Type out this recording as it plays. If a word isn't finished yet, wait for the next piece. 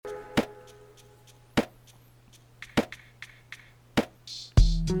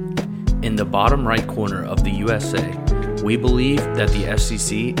In the bottom right corner of the USA, we believe that the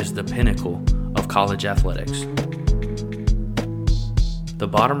SEC is the pinnacle of college athletics. The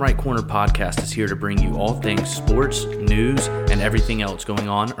Bottom Right Corner podcast is here to bring you all things sports, news, and everything else going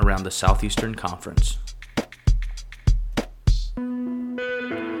on around the Southeastern Conference.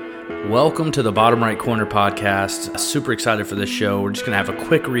 Welcome to the Bottom Right Corner podcast. Super excited for this show. We're just going to have a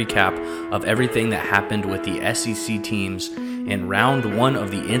quick recap of everything that happened with the SEC teams in round one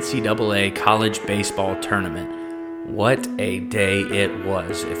of the NCAA college baseball tournament. What a day it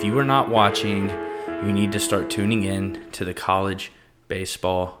was. If you were not watching, you need to start tuning in to the college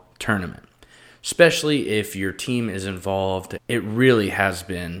baseball tournament, especially if your team is involved. It really has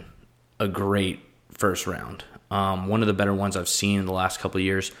been a great first round. One of the better ones I've seen in the last couple of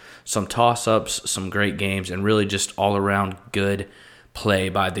years. Some toss-ups, some great games, and really just all-around good play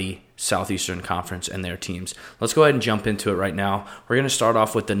by the Southeastern Conference and their teams. Let's go ahead and jump into it right now. We're going to start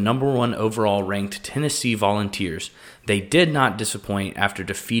off with the number one overall ranked Tennessee Volunteers. They did not disappoint after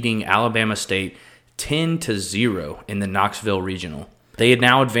defeating Alabama State 10-0 in the Knoxville Regional. They had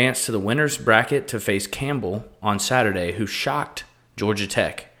now advanced to the winner's bracket to face Campbell on Saturday, who shocked Georgia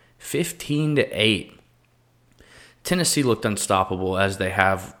Tech 15-8. Tennessee looked unstoppable, as they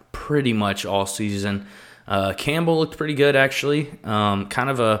have pretty much all season. Campbell looked pretty good, actually. Kind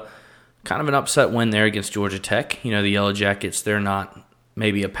of an upset win there against Georgia Tech. You know, the Yellow Jackets, they're not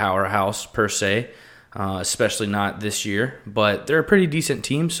maybe a powerhouse per se, especially not this year, but they're a pretty decent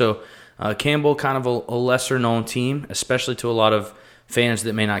team. So Campbell, kind of a lesser-known team, especially to a lot of fans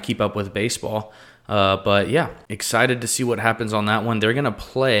that may not keep up with baseball. But yeah, excited to see what happens on that one. They're going to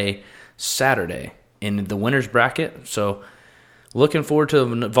play Saturday in the winner's bracket. So looking forward to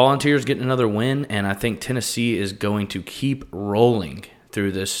the Volunteers getting another win, and I think Tennessee is going to keep rolling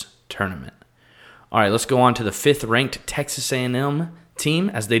through this tournament. All right, let's go on to the fifth-ranked Texas A&M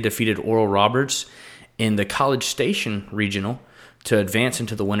team as they defeated Oral Roberts in the College Station Regional to advance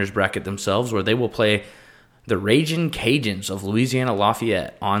into the winner's bracket themselves, where they will play the Ragin' Cajuns of Louisiana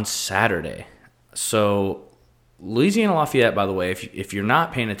Lafayette on Saturday. So Louisiana Lafayette, by the way, if you're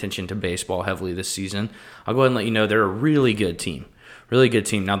not paying attention to baseball heavily this season, I'll go ahead and let you know they're a really good team. Really good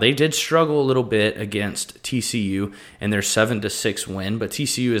team. Now, they did struggle a little bit against TCU in their 7-6 win, but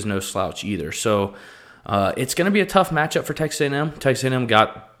TCU is no slouch either. So it's going to be a tough matchup for Texas A&M. Texas A&M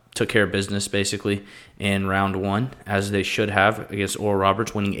took care of business, basically, in round one, as they should have against Oral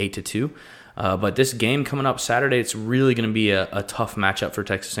Roberts, winning 8-2. But this game coming up Saturday, it's really going to be a tough matchup for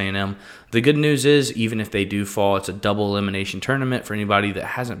Texas A&M. The good news is, even if they do fall, it's a double elimination tournament for anybody that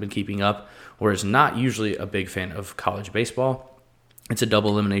hasn't been keeping up or is not usually a big fan of college baseball. It's a double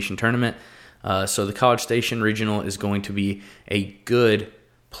elimination tournament. So the College Station Regional is going to be a good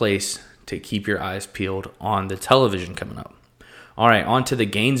place to keep your eyes peeled on the television coming up. All right, on to the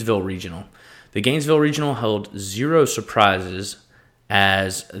Gainesville Regional. The Gainesville Regional held 0 surprises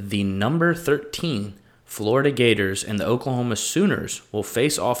as the number 13 Florida Gators and the Oklahoma Sooners will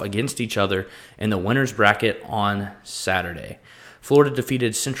face off against each other in the winner's bracket on Saturday. Florida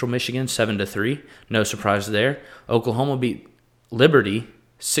defeated Central Michigan 7-3. No surprise there. Oklahoma beat Liberty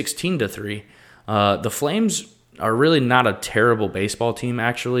 16-3. The Flames are really not a terrible baseball team,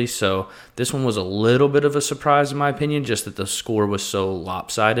 actually, so this one was a little bit of a surprise in my opinion, just that the score was so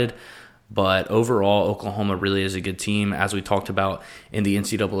lopsided. But overall, Oklahoma really is a good team. As we talked about in the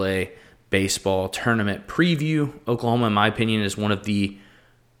NCAA baseball tournament preview, Oklahoma, in my opinion, is one of the,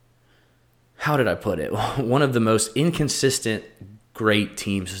 one of the most inconsistent great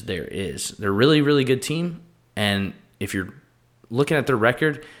teams there is. They're a really, really good team, and if you're looking at their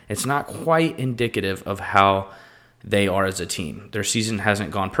record, it's not quite indicative of how they are as a team. Their season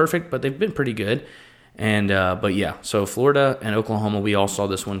hasn't gone perfect, but they've been pretty good. But yeah, so Florida and Oklahoma, we all saw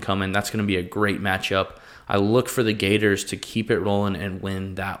this one coming. That's going to be a great matchup. I look for the Gators to keep it rolling and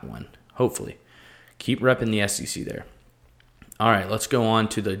win that one, hopefully. Keep repping the SEC there. All right, let's go on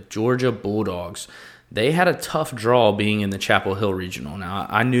to the Georgia Bulldogs. They had a tough draw being in the Chapel Hill Regional. Now,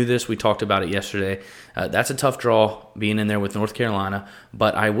 I knew this. We talked about it yesterday. That's a tough draw being in there with North Carolina.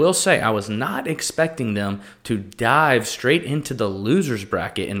 But I will say I was not expecting them to dive straight into the loser's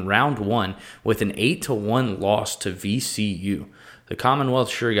bracket in round one with an 8-1 loss to VCU. The Commonwealth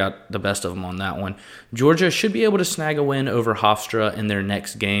sure got the best of them on that one. Georgia should be able to snag a win over Hofstra in their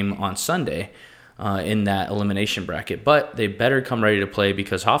next game on Sunday in that elimination bracket. But they better come ready to play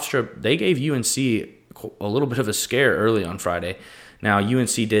because Hofstra, they gave UNC a little bit of a scare early on Friday. Now,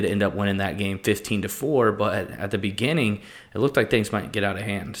 UNC did end up winning that game 15-4, but at the beginning, it looked like things might get out of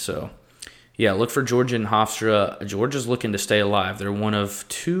hand. So, yeah, look for Georgia and Hofstra. Georgia's looking to stay alive. They're one of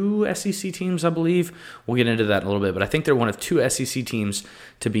 2 SEC teams, I believe. We'll get into that in a little bit, but I think they're one of 2 SEC teams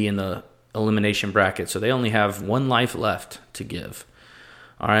to be in the elimination bracket, so they only have one life left to give.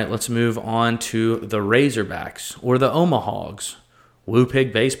 All right, let's move on to the Razorbacks, or the Omahogs. Woo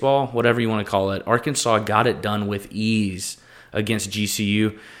Pig baseball, whatever you want to call it. Arkansas got it done with ease against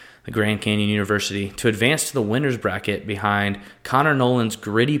GCU, the Grand Canyon University, to advance to the winner's bracket behind Connor Nolan's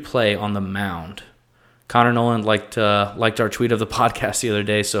gritty play on the mound. Connor Nolan liked our tweet of the podcast the other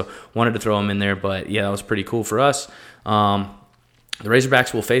day, so wanted to throw him in there. But yeah, that was pretty cool for us. The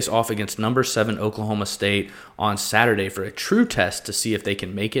Razorbacks will face off against number 7 Oklahoma State on Saturday for a true test to see if they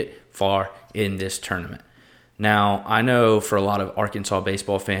can make it far in this tournament. Now, I know for a lot of Arkansas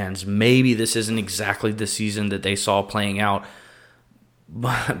baseball fans, maybe this isn't exactly the season that they saw playing out,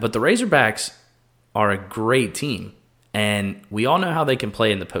 but the Razorbacks are a great team. And we all know how they can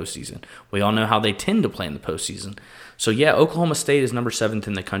play in the postseason. We all know how they tend to play in the postseason. So, yeah, Oklahoma State is number 7th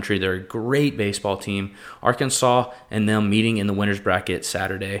in the country. They're a great baseball team. Arkansas and them meeting in the winner's bracket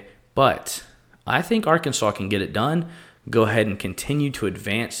Saturday. But I think Arkansas can get it done, go ahead and continue to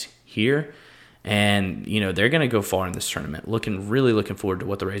advance here. And, they're going to go far in this tournament. Really looking forward to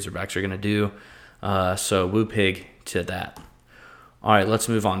what the Razorbacks are going to do. So, woo pig to that. All right, let's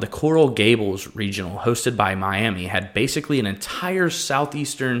move on. The Coral Gables Regional, hosted by Miami, had basically an entire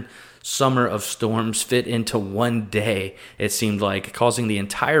southeastern summer of storms fit into one day, it seemed like, causing the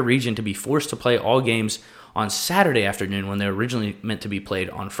entire region to be forced to play all games on Saturday afternoon when they were originally meant to be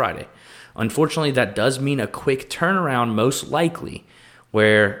played on Friday. Unfortunately, that does mean a quick turnaround, most likely,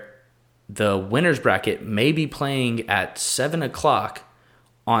 where the winner's bracket may be playing at 7 o'clock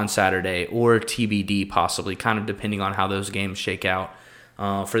on Saturday, or TBD possibly, kind of depending on how those games shake out.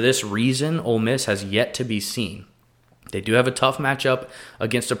 For this reason, Ole Miss has yet to be seen. They do have a tough matchup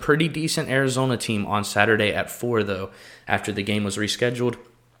against a pretty decent Arizona team on Saturday at 4, though, after the game was rescheduled.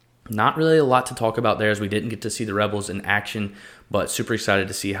 Not really a lot to talk about there, as we didn't get to see the Rebels in action, but super excited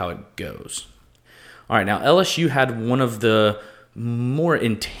to see how it goes. All right, now LSU had one of the more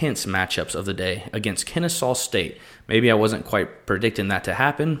intense matchups of the day against Kennesaw State. Maybe I wasn't quite predicting that to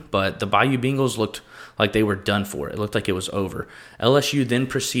happen, but the Bayou Bengals looked like they were done for. It looked like it was over. LSU then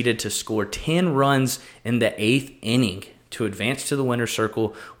proceeded to score 10 runs in the 8th inning to advance to the winner's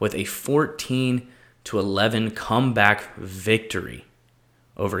circle with a 14-11 comeback victory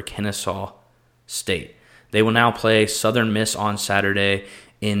over Kennesaw State. They will now play Southern Miss on Saturday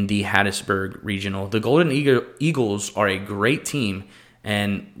in the Hattiesburg Regional. The Golden Eagles are a great team,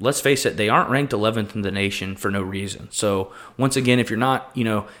 and let's face it, they aren't ranked 11th in the nation for no reason. So once again, if you're not,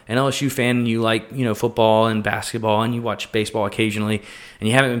 an LSU fan and you like, football and basketball and you watch baseball occasionally and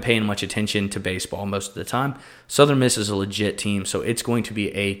you haven't been paying much attention to baseball most of the time, Southern Miss is a legit team, so it's going to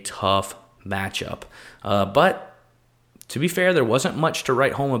be a tough matchup. But to be fair, there wasn't much to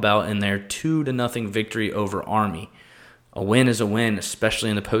write home about in their 2-0 victory over Army. A win is a win, especially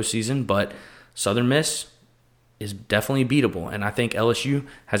in the postseason, but Southern Miss is definitely beatable, and I think LSU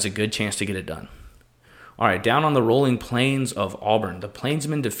has a good chance to get it done. All right, down on the rolling plains of Auburn, the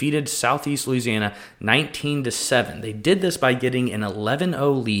Plainsmen defeated Southeast Louisiana 19-7. They did this by getting an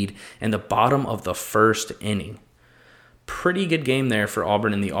 11-0 lead in the bottom of the first inning. Pretty good game there for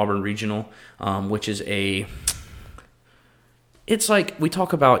Auburn in the Auburn Regional, which is it's like we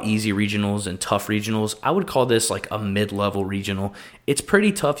talk about easy regionals and tough regionals. I would call this like a mid-level regional. It's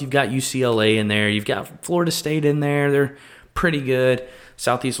pretty tough. You've got UCLA in there. You've got Florida State in there. They're pretty good.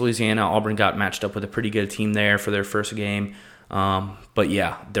 Southeast Louisiana, Auburn got matched up with a pretty good team there for their first game. But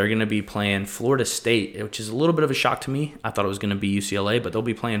yeah, they're going to be playing Florida State, which is a little bit of a shock to me. I thought it was going to be UCLA, but they'll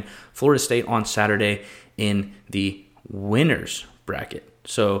be playing Florida State on Saturday in the winners bracket.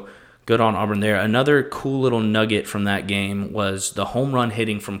 So good on Auburn there. Another cool little nugget from that game was the home run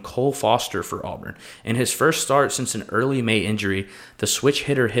hitting from Cole Foster for Auburn. In his first start since an early May injury, the switch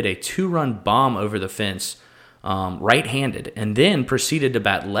hitter hit a 2-run bomb over the fence right-handed, and then proceeded to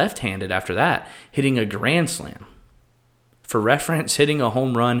bat left-handed after that, hitting a grand slam. For reference, hitting a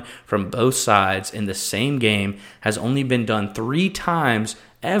home run from both sides in the same game has only been done 3 times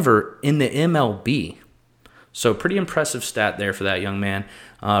ever in the MLB. So pretty impressive stat there for that young man.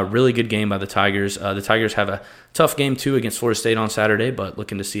 Really good game by the Tigers. The Tigers have a tough game, too, against Florida State on Saturday, but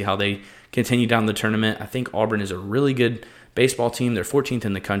looking to see how they continue down the tournament. I think Auburn is a really good baseball team. They're 14th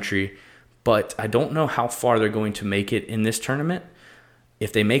in the country, but I don't know how far they're going to make it in this tournament.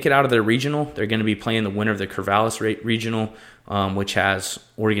 If they make it out of their regional, they're going to be playing the winner of the Corvallis Regional, which has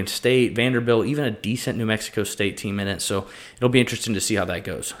Oregon State, Vanderbilt, even a decent New Mexico State team in it. So it'll be interesting to see how that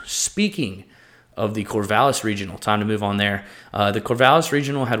goes. Speaking of the Corvallis Regional, time to move on there. The Corvallis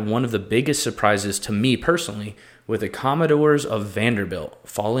Regional had one of the biggest surprises to me personally, with the Commodores of Vanderbilt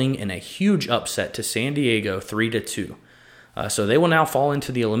falling in a huge upset to San Diego 3-2. So they will now fall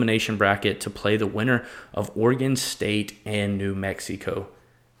into the elimination bracket to play the winner of Oregon State and New Mexico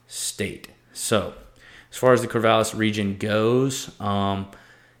State. So as far as the Corvallis region goes,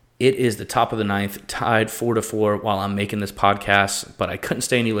 it is the top of the ninth, tied 4-4 while I'm making this podcast, but I couldn't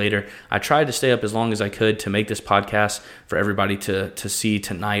stay any later. I tried to stay up as long as I could to make this podcast for everybody to see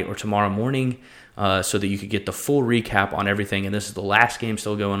tonight or tomorrow morning, so that you could get the full recap on everything. And this is the last game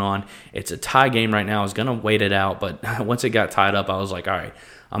still going on. It's a tie game right now. I was going to wait it out, but once it got tied up, I was like, all right,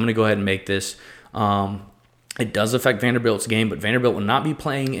 I'm going to go ahead and make this. It does affect Vanderbilt's game, but Vanderbilt will not be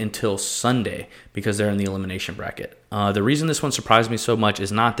playing until Sunday because they're in the elimination bracket. The reason this one surprised me so much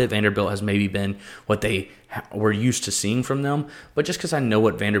is not that Vanderbilt has maybe been what they were used to seeing from them, but just because I know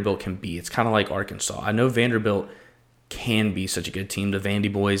what Vanderbilt can be. It's kind of like Arkansas. I know Vanderbilt can be such a good team. The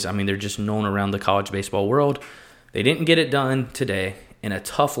Vandy boys, I mean, they're just known around the college baseball world. They didn't get it done today in a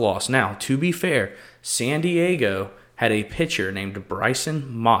tough loss. Now, to be fair, San Diego had a pitcher named Bryson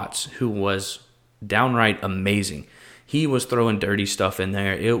Motts who was downright amazing. He was throwing dirty stuff in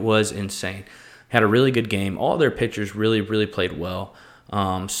there. It was insane. Had a really good game. All their pitchers really, really played well.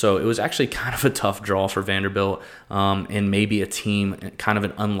 So it was actually kind of a tough draw for Vanderbilt, and maybe a team, kind of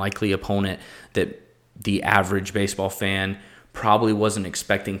an unlikely opponent that the average baseball fan probably wasn't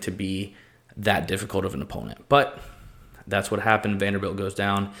expecting to be that difficult of an opponent. But that's what happened. Vanderbilt goes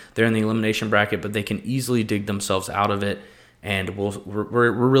down. They're in the elimination bracket, but they can easily dig themselves out of it. And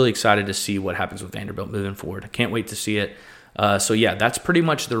we're really excited to see what happens with Vanderbilt moving forward. I can't wait to see it. So yeah, that's pretty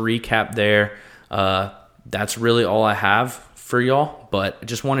much the recap there. That's really all I have for y'all. But I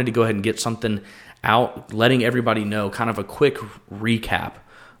just wanted to go ahead and get something out, letting everybody know, kind of a quick recap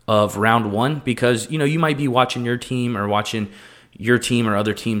of round one, because you might be watching your team or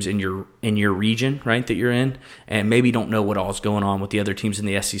other teams in your region, right, that you're in, and maybe don't know what all's going on with the other teams in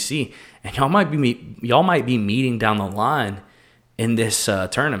the SEC, and y'all might be meeting down the line in this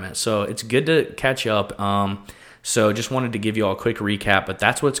tournament. So it's good to catch up. So just wanted to give you all a quick recap, but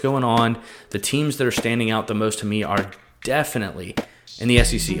that's what's going on. The teams that are standing out the most to me are definitely in the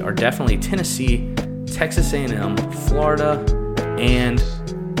SEC are definitely Tennessee, Texas A&M, Florida, and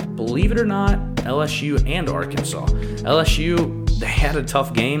believe it or not, LSU and Arkansas. LSU, they had a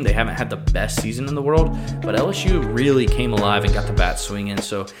tough game. They haven't had the best season in the world, but LSU really came alive and got the bat swinging,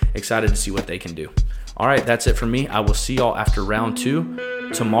 so excited to see what they can do. All right, that's it from me. I will see y'all after round two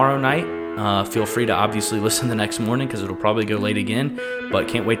tomorrow night. Feel free to obviously listen the next morning because it'll probably go late again, but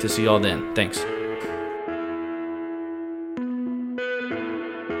can't wait to see y'all then. Thanks.